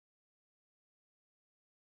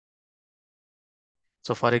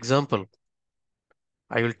So for example,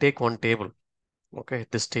 I will take one table. Okay,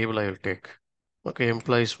 this table I will take. Okay,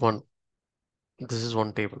 employees one. This is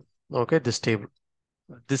one table. Okay, this table.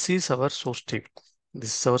 This is our source table.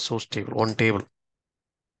 This is our source table, one table.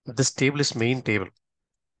 This table is main table.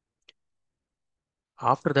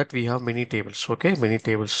 After that, we have many tables. Okay, many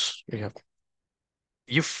tables we have.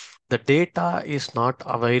 If the data is not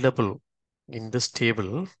available in this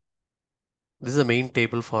table, this is the main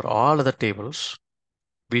table for all other tables.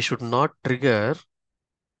 We should not trigger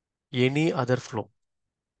any other flow,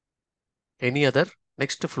 any other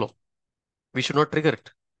next flow. We should not trigger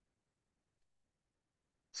it.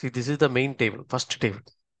 See, this is the main table, first table,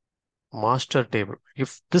 master table.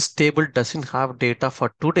 If this table doesn't have data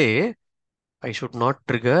for today, I should not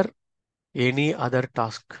trigger any other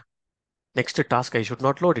task. Next task, I should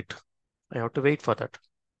not load it. I have to wait for that.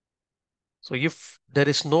 So if there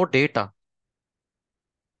is no data,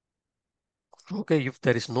 okay, if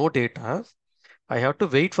there is no data, I have to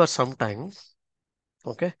wait for some time.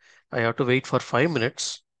 Okay, I have to wait for 5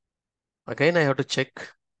 minutes. Again, I have to check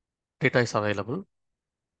data is available.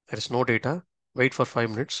 There is no data. Wait for 5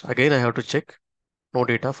 minutes. Again, I have to check. No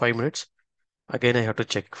data, 5 minutes. Again, I have to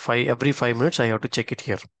check. Every 5 minutes, I have to check it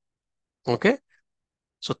here. Okay.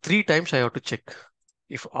 So 3 times I have to check.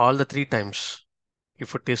 If all the 3 times,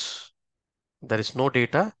 if it is, there is no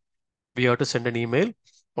data, we have to send an email.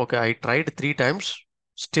 Okay, I tried 3 times.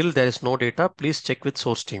 Still there is no data. Please check with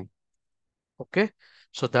source team. Okay.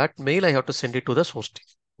 So that mail I have to send it to the source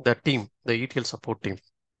team, the ETL support team.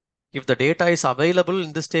 If the data is available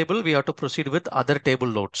in this table, we have to proceed with other table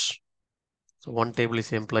loads. So one table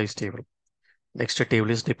is employees table. Next table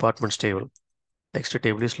is departments table. Next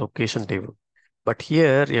table is location table. But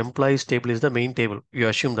here employees table is the main table. You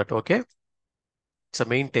assume that, okay? It's a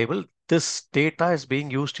main table. This data is being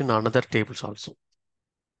used in another tables also.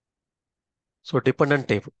 So dependent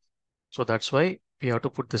table. So that's why we have to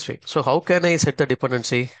put this way. So how can I set the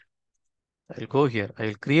dependency? I'll go here.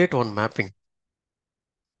 I'll create one mapping.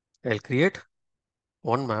 I'll create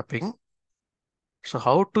one mapping. So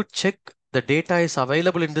how to check the data is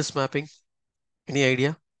available in this mapping? Any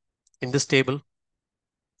idea? In this table?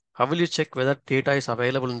 How will you check whether data is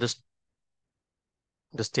available in this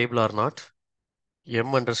table or not?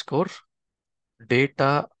 M underscore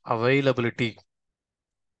data availability.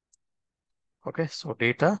 Okay, so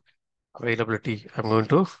data availability. I'm going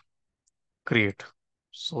to create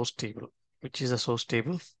source table. Which is a source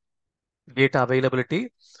table? Data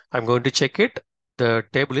availability. I'm going to check it. The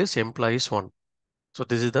table is employees one. So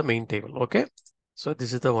this is the main table. Okay. So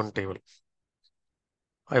this is the one table.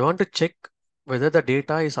 I want to check whether the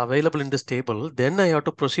data is available in this table. Then I have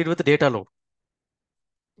to proceed with the data load.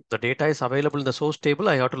 The data is available in the source table.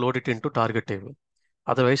 I have to load it into target table.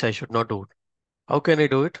 Otherwise, I should not do it. How can I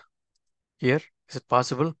do it here? Is it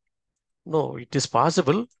possible? No, it is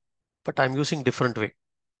possible, but I'm using different way.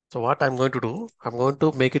 So what I'm going to do, I'm going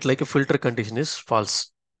to make it like a filter condition is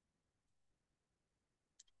false.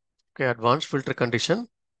 Okay, advanced filter condition.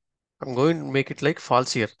 I'm going to make it like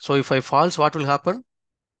false here. So if I false, what will happen?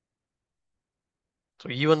 So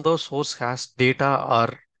even though source has data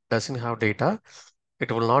or doesn't have data,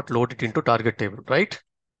 it will not load it into target table, right?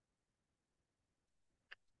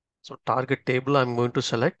 So target table, I'm going to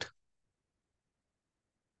select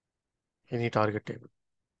any target table,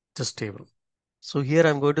 this table. So here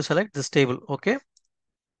I'm going to select this table. Okay.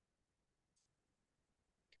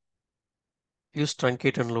 Use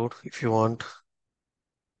truncate and load if you want.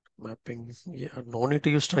 Mapping. Yeah, no need to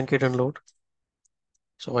use truncate and load.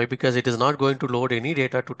 So why? Because it is not going to load any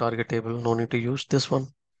data to target table. No need to use this one.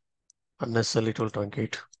 Unnecessarily it will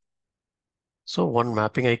truncate. So one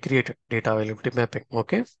mapping I created, data availability mapping.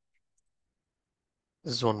 Okay.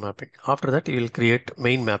 This is one mapping. After that, you will create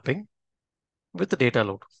main mapping with the data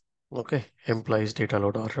load. Okay. Employees data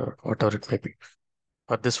load or whatever it may be.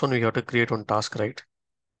 But this one we have to create one task, right?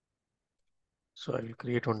 So I will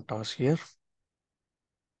create one task here.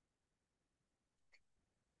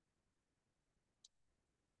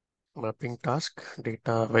 Mapping task,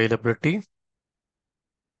 data availability.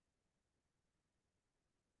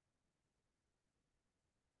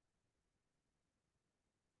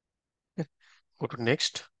 Okay. Go to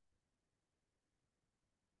next.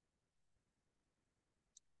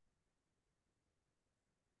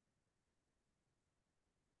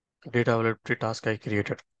 Data availability task I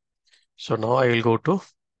created. So now I will go to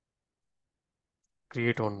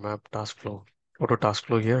create one map task flow. Go to task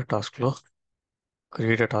flow here, task flow,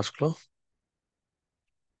 create a task flow.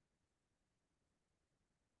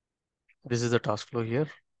 This is the task flow here.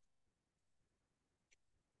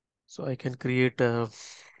 So I can create a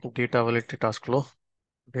data availability task flow,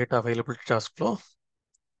 data availability task flow.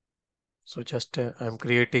 So just I'm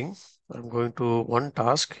going to one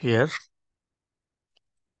task here,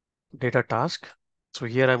 data task. So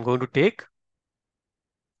here I'm going to take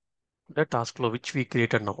the task flow which we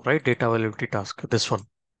created now, right? Data availability task, this one.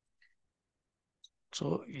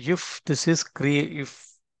 So if this is if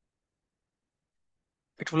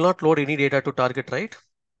it will not load any data to target, right?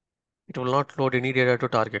 It will not load any data to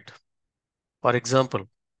target. For example,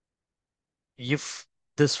 if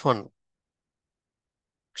this one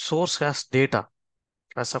source has data,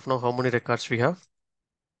 as of now, how many records we have?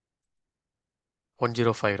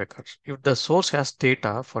 105 records. If the source has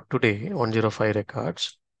data for today, 105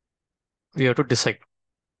 records, we have to decide.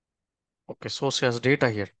 Okay, source has data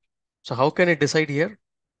here. So how can I decide here?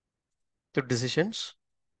 The decisions.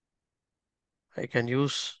 I can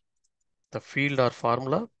use the field or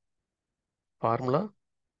formula.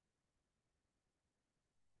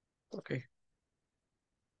 Okay.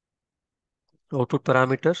 Output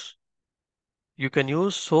parameters. You can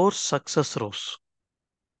use source success rows.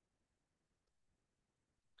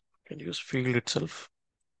 You can use field itself.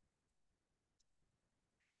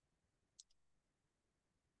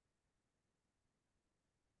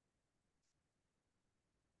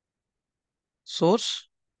 Source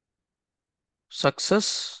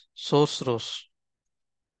success source rows.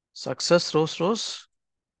 Success rows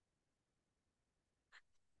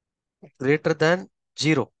greater than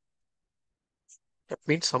 0. That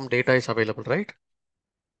means some data is available, right?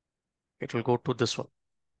 It will go to this one.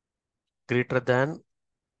 Greater than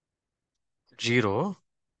 0.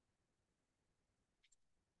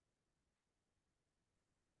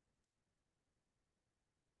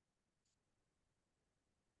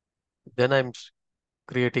 Then I'm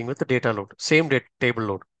creating with the data load. Same table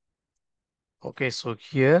load. Okay, so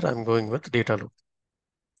here I'm going with data load.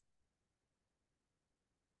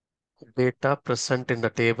 Data present in the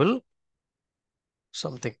table.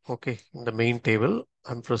 Something. Okay, in the main table,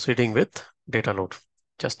 I'm proceeding with data load.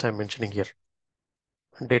 Just I'm mentioning here.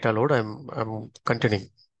 Data load, I'm continuing.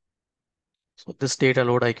 So this data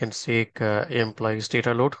load, I can take employees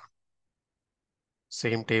data load,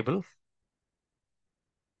 same table.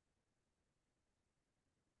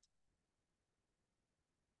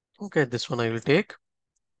 Okay, this one I will take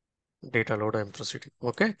data load. I'm proceeding.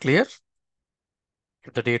 Okay, clear?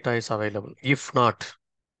 If the data is available. If not,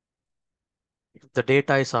 if the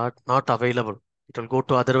data is not available, it will go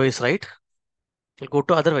to otherwise, right? It will go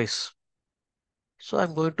to otherwise. So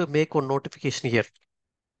I'm going to make one notification here.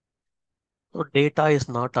 So data is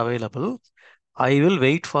not available. I will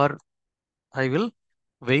wait for I will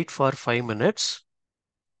wait for 5 minutes.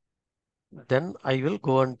 Then I will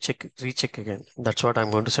go and recheck again. That's what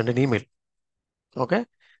I'm going to send an email. Okay.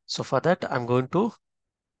 So for that, I'm going to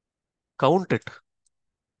count it.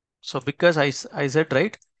 So because I said,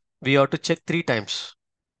 right, we have to check 3 times,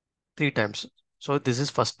 3 times. So this is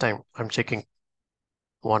first time I'm checking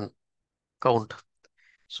one count.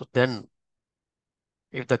 So then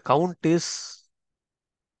if the count is,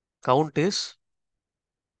 count is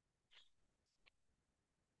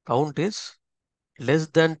less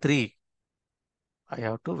than 3, I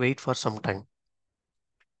have to wait for some time,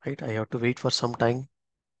 right? I have to wait for some time.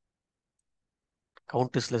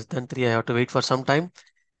 Count is less than 3, I have to wait for some time.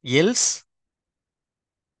 Else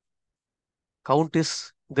count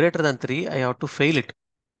is greater than 3, I have to fail it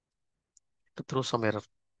to throw some error.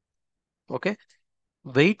 Okay.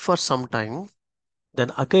 Wait for some time.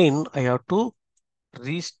 Then again,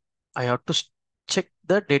 re I have to check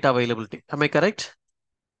the data availability. Am I correct?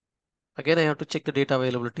 Again, I have to check the data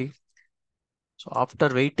availability. So after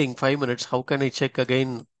waiting 5 minutes, how can I check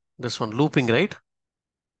again this one looping, right?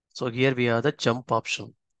 So here we have the jump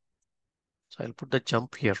option. So I'll put the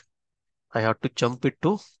jump here. I have to jump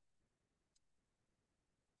into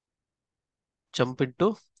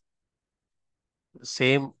the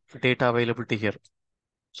same data availability here.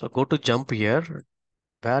 So go to jump here.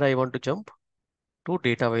 Where I want to jump to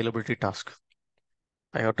data availability task.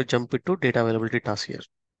 I have to jump it to data availability task here.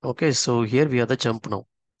 Okay, so here we are the jump now.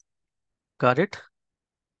 Got it?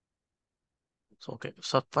 So, okay,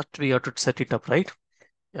 so first we have to set it up, right?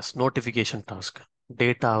 Yes, notification task,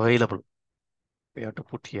 data available. We have to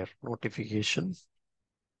put here notification,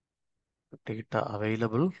 data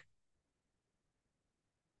available.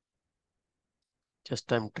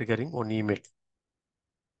 Just I'm triggering one email.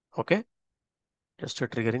 Okay, just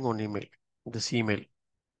triggering one email. This email.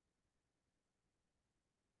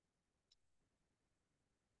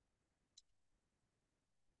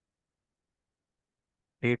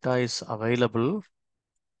 Data is available.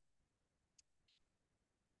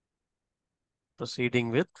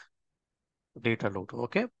 Proceeding with data load.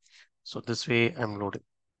 Okay, so this way I'm loading.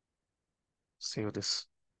 Save this.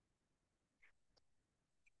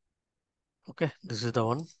 Okay, this is the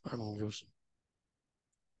one I'm using.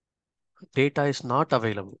 Data is not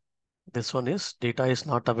available. This one is data is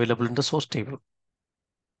not available in the source table.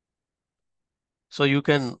 So you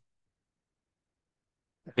can,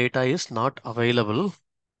 data is not available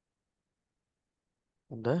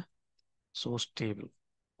in the source table,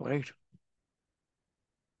 right?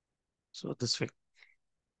 So this way,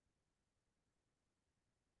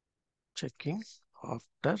 checking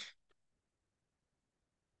after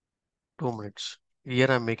 2 minutes. Here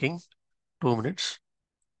I'm making 2 minutes.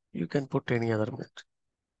 You can put any other minute.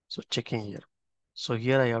 So checking here. So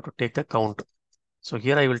here I have to take the count. So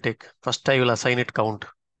here I will take, first I will assign it count.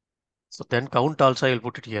 So then count also I will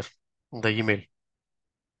put it here in the email.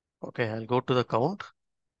 Okay, I'll go to the count,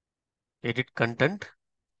 edit content.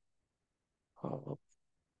 Uh,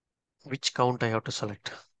 which count I have to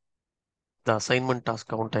select? The assignment task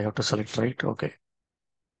count I have to select, right? Okay.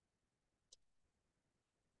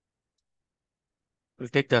 We'll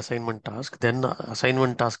take the assignment task, then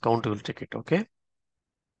assignment task count will take it. Okay.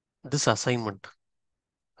 This assignment,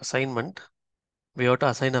 we have to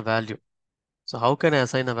assign a value. So how can I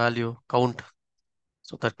assign a value? Count.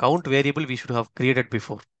 So the count variable we should have created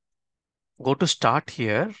before. Go to start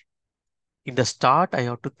here. In the start, I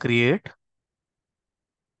have to create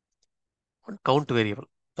one count variable.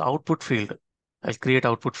 The output field. I'll create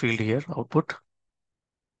output field here. Output.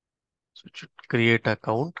 So it should create a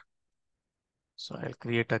count. So I'll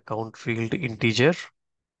create a count field integer.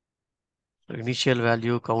 So initial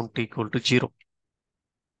value count equal to 0.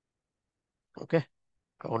 Okay.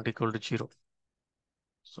 Count equal to 0.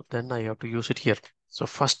 So then I have to use it here. So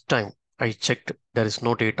first time I checked there is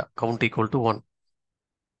no data. Count equal to 1.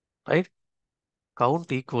 Right?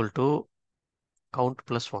 Count equal to count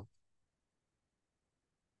plus 1.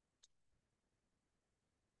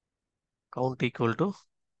 Count equal to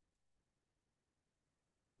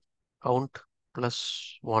count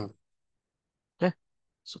plus 1. Okay.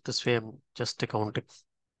 So this way I'm just counting.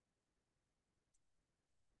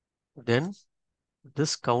 Then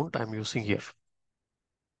this count I'm using here.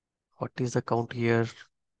 What is the count here?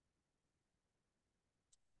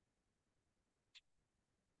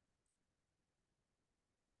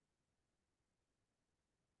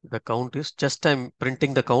 The count is just I'm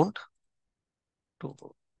printing the count to,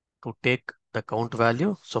 to take the count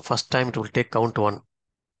value. So first time it will take count 1.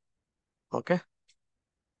 Okay.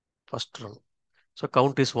 First run. So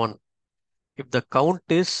count is 1. If the count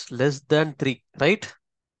is less than 3, right?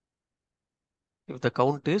 If the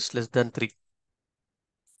count is less than 3,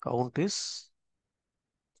 count is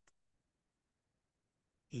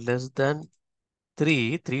less than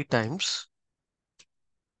 3 times,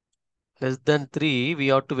 less than 3, we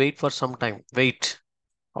have to wait for some time. Wait.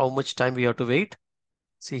 How much time we have to wait?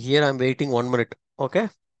 See here I'm waiting 1 minute. Okay.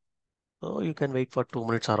 So you can wait for 2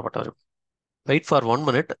 minutes or whatever. Wait for 1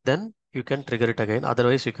 minute, then you can trigger it again.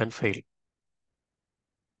 Otherwise you can fail.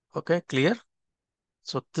 Okay, clear?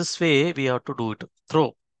 So this way we have to do it.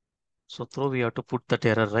 Throw. So throw we have to put that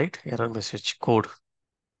error, right? Error message code.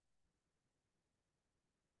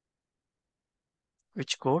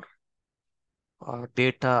 Which code?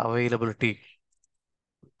 Data availability.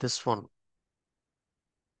 This one.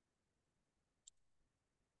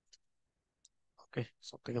 Okay,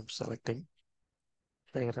 something I'm selecting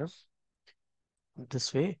the error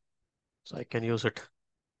this way, so I can use it.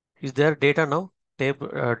 Is there data now?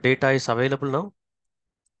 Data is available now?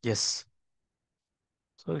 Yes.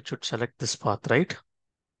 So it should select this path, right?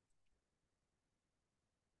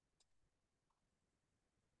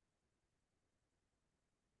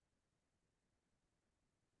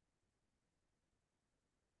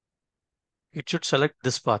 It should select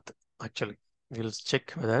this path, actually. We'll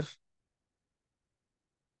check whether,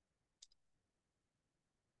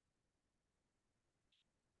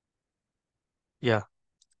 yeah.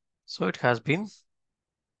 So it has been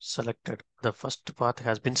selected. The first path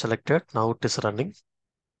has been selected. Now it is running.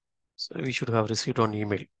 So we should have received on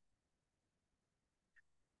email.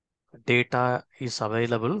 Data is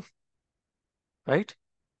available, right?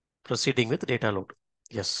 Proceeding with data load.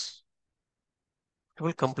 Yes. It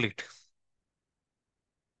will complete.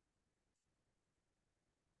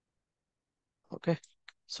 Okay.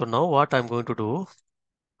 So now what I'm going to do,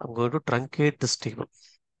 I'm going to truncate this table.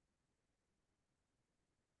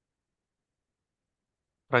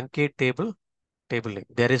 Truncate table, table name.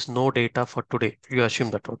 There is no data for today. You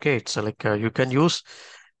assume that, okay? It's like you can use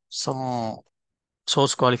some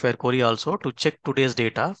source qualifier query also to check today's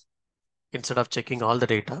data instead of checking all the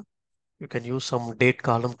data. You can use some date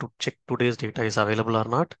column to check today's data is available or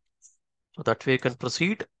not. So that way you can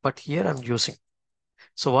proceed. But here I'm using.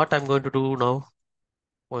 So what I'm going to do now,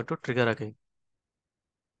 I'm going to trigger again.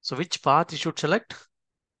 So which path you should select?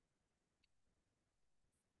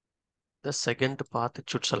 The second path it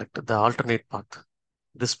should select, the alternate path.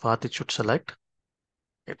 This path it should select.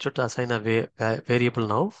 It should assign a variable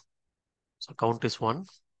now. So count is 1.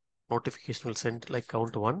 Notification will send like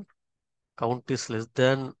count 1. Count is less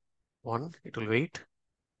than 1. It will wait.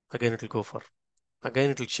 Again it will go for.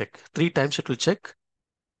 Again it will check. 3 times it will check.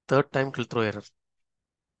 Third time it will throw error.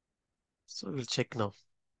 So we'll check now.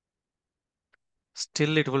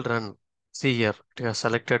 Still it will run. See here, it has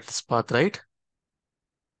selected this path, right?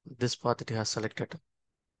 This path it has selected.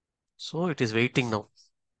 So it is waiting now.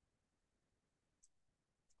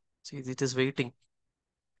 See, it is waiting.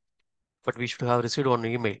 But we should have received one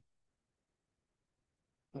email.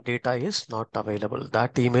 Data is not available.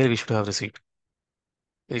 That email we should have received.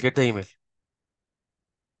 We'll get the email.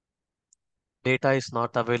 Data is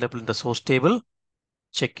not available in the source table.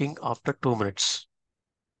 Checking after 2 minutes.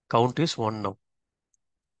 Count is 1 now.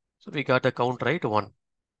 So we got the count right, 1.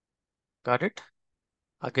 Got it?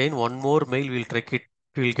 Again, one more mail, we'll track it.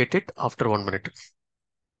 We'll get it after 1 minute.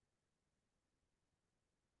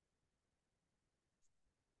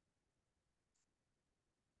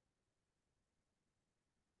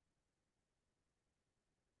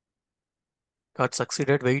 Got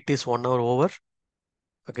succeeded. Wait is 1 hour over.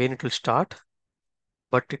 Again, it will start,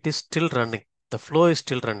 but it is still running. The flow is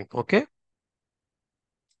still running. Okay.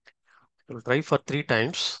 We'll try for 3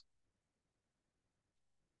 times.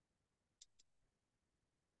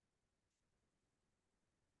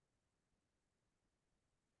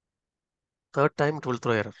 Third time it will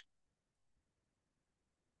throw error.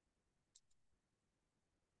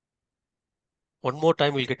 One more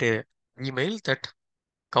time we'll get a email that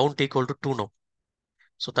count equal to 2 now.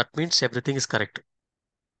 So that means everything is correct.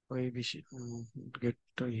 Why we should get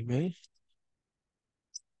the email?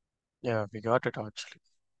 Yeah, we got it actually.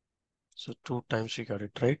 So 2 times we got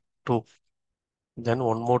it right. 2. Then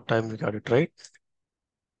one more time we got it right.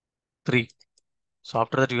 3. So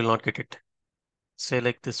after that you will not get it. Say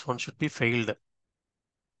like this one should be failed.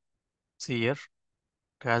 See here,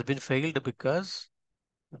 it has been failed because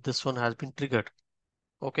this one has been triggered.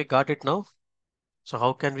 Okay, got it now. So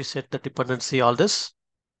how can we set the dependency, all this?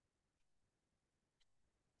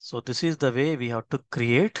 So this is the way we have to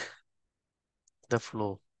create the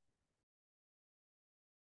flow.